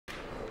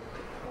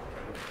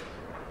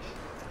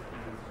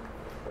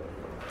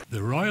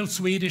the Royal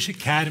Swedish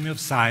Academy of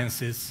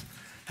Sciences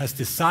has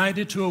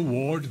decided to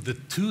award the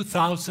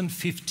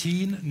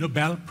 2015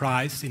 Nobel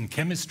Prize in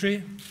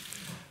Chemistry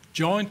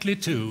jointly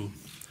to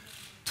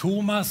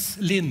Tomas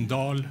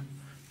Lindahl,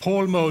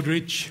 Paul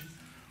Modrich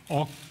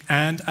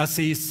and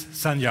Aziz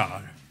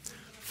Sancar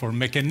for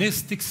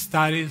mechanistic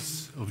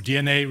studies of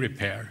DNA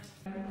repair.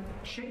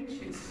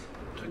 Changes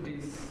to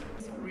this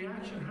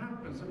reaction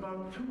happens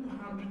about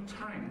 200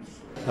 times.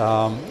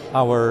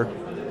 Our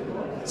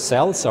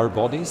cells, our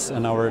bodies,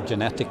 and our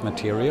genetic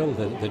material,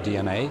 the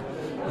DNA,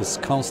 is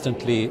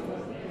constantly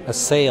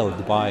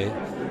assailed by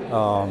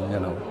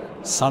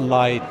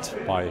sunlight,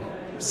 by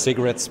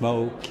cigarette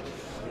smoke,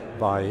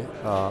 by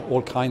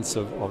all kinds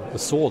of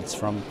assaults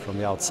from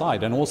the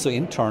outside, and also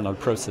internal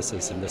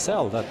processes in the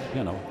cell that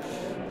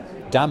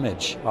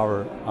damage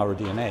our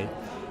DNA.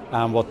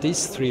 And what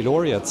these three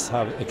laureates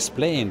have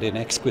explained in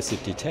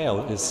exquisite detail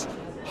is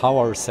how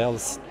our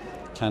cells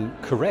can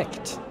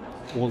correct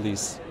all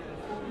these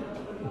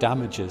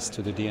damages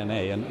to the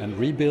DNA and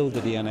rebuild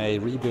the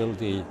DNA, rebuild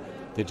the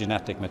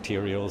genetic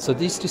material. So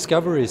these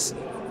discoveries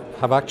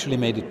have actually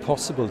made it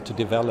possible to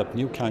develop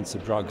new kinds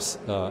of drugs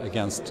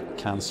against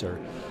cancer.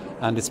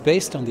 And it's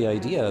based on the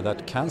idea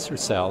that cancer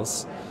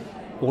cells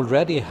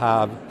already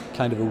have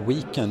kind of a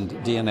weakened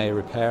DNA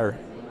repair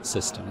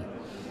system.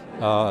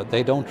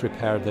 They don't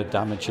repair the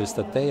damages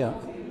that they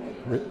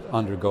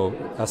undergo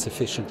as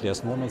efficiently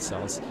as normal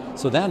cells.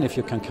 So then if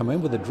you can come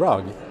in with a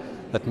drug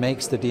that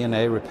makes the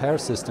DNA repair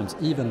systems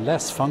even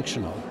less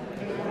functional,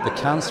 the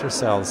cancer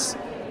cells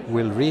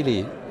will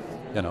really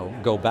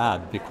go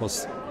bad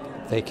because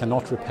they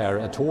cannot repair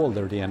at all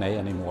their DNA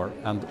anymore.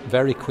 And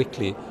very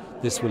quickly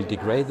this will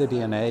degrade the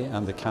DNA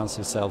and the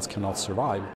cancer cells cannot survive.